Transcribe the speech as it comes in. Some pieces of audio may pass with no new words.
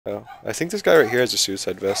Oh, I think this guy right here has a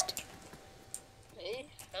suicide vest. Me?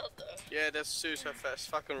 Hell no. Yeah, that's suicide vest.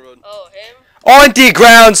 Fucking run. Oh, him? On the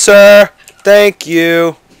ground, sir! Thank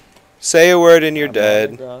you. Say a word and you're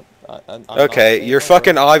dead. Okay, you're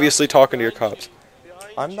fucking obviously talking to your cops.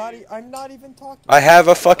 I'm not even talking. I have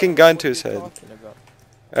a fucking gun to his head.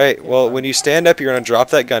 Alright, well, when you stand up, you're gonna drop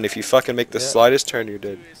that gun. If you fucking make the slightest turn, you're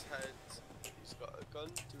dead.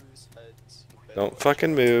 Don't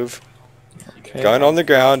fucking move. Gun on the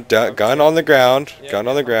ground, gun on the ground, gun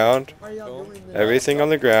on the ground. Everything on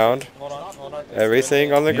the ground.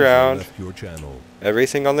 Everything on the ground.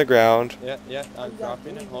 Everything on the ground.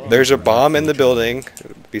 There's a bomb in the building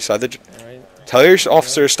beside the... Tell your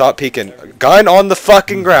officer stop peeking. Gun on the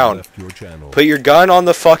fucking ground. Put your gun on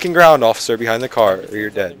the fucking ground, officer, behind the car, or you're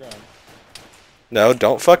dead. No,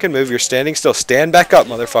 don't fucking move. You're standing still. Stand back up,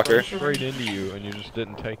 motherfucker. Straight into you, and you just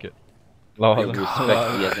didn't take it. I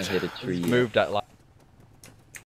respect he hasn't hit a tree yet. Moved that